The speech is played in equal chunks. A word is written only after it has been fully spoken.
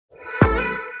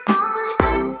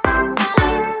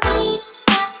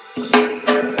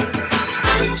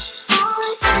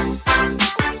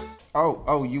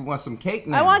Oh, you want some cake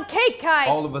now? I want cake, Kai.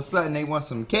 All of a sudden, they want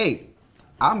some cake.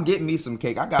 I'm getting me some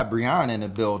cake. I got Brianna in the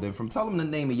building. Tell them the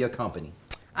name of your company.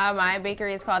 My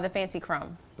bakery is called the Fancy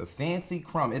Crumb. The Fancy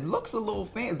Crumb. It looks a little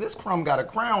fancy. This crumb got a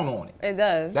crown on it. It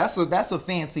does. That's a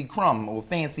fancy crumb or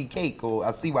fancy cake. Or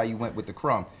I see why you went with the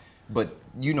crumb. But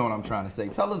you know what I'm trying to say.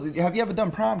 Tell us, have you ever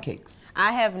done prom cakes?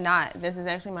 I have not. This is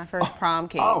actually my first prom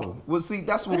cake. Oh, well, see,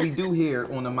 that's what we do here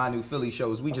on the My New Philly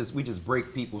shows. We just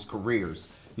break people's careers.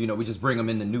 You know, we just bring them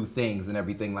into new things and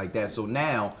everything like that. So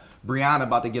now, Brianna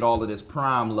about to get all of this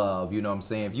prom love. You know what I'm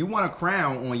saying? If you want a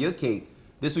crown on your cake,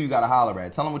 this is who you got to holler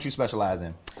at. Tell them what you specialize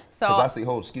in. Because I see,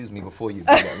 excuse me, before you do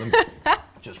that, let me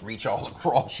just reach all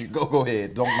across you. Go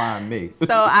ahead. Don't mind me.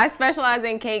 So I specialize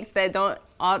in cakes that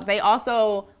they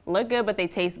also look good, but they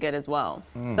taste good as well.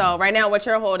 So right now what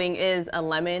you're holding is a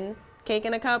lemon cake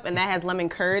in a cup, and that has lemon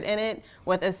curd in it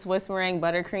with a Swiss meringue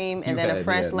buttercream and then a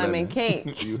fresh lemon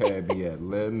cake. You had me at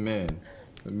lemon.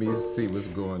 Let me see what's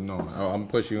going on. Oh, I'm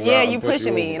pushing you Yeah, out. you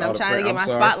pushing me, and I'm trying to get my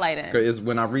spotlight in. Because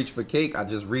when I reach for cake, I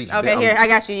just reach. Okay, here, I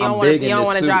got you. You don't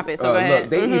want to drop it, so go ahead. Look,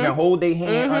 they even hold their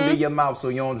hand under your mouth so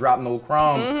you don't drop no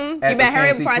crumbs. You better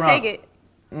hurry before I take it.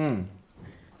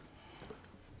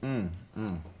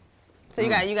 So you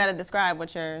got to describe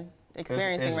what you're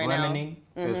experiencing right now. It's lemony,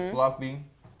 it's fluffy,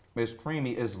 it's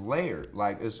creamy, it's layered.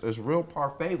 Like, it's real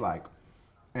parfait-like.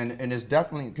 And it's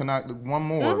definitely, one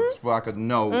more so I could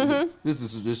know. This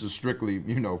is strictly,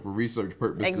 you know, for research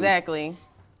purposes. Exactly.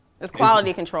 It's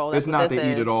quality control. It's not to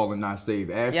eat it all and not save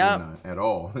Ashley at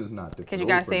all. It's not. Because you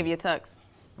got to save your tux.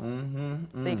 So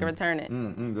you can return it.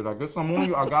 Did I get some on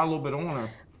you? I got a little bit on her.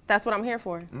 That's what I'm here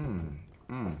for. I'm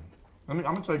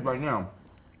going to tell you right now,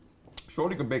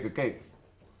 Shorty could bake a cake.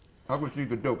 That's what she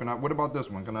could do. What about this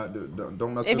one? Can I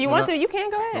don't mess If you want to, you can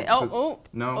go ahead.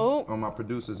 No? Oh, my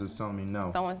producers is telling me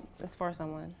no. It's for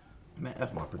someone. Man,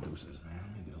 F my producers, man.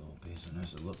 Let me get a little piece of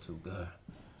this. It look too good.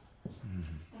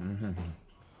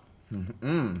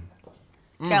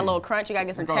 Got a little crunch. You got to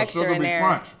get some texture in there.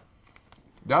 Crunch.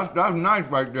 That's nice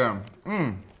right there.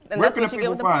 And where can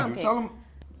people find you? Tell them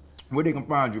where they can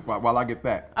find you while I get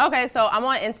fat. Okay, so I'm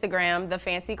on Instagram, The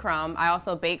Fancy Crumb. I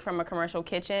also bake from a commercial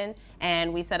kitchen,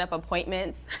 and we set up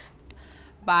appointments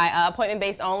by appointment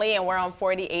based only, and we're on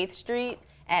 48th Street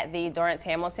at the Dorrance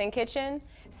Hamilton kitchen.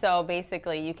 So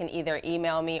basically, you can either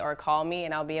email me or call me,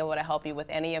 and I'll be able to help you with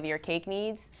any of your cake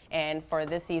needs. And for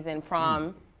this season,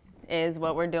 prom is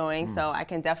what we're doing, so I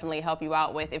can definitely help you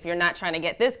out with. If you're not trying to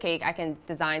get this cake, I can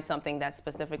design something that's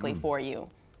specifically for you.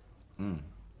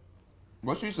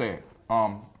 What she said?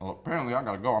 Apparently I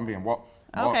gotta go. I'm being walked.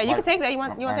 Okay, you can take that. You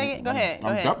want to take it? Go ahead.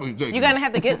 I'm definitely taking it. You're gonna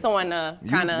have to get someone to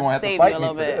kind of save you a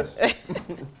little bit.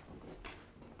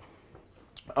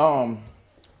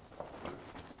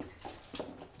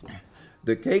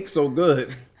 The cake's so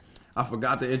good, I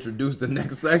forgot to introduce the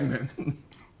next segment.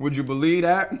 Would you believe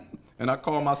that? And I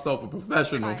call myself a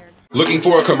professional. Looking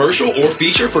for a commercial or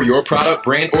feature for your product,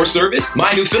 brand, or service?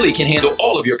 My New Philly can handle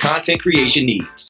all of your content creation needs.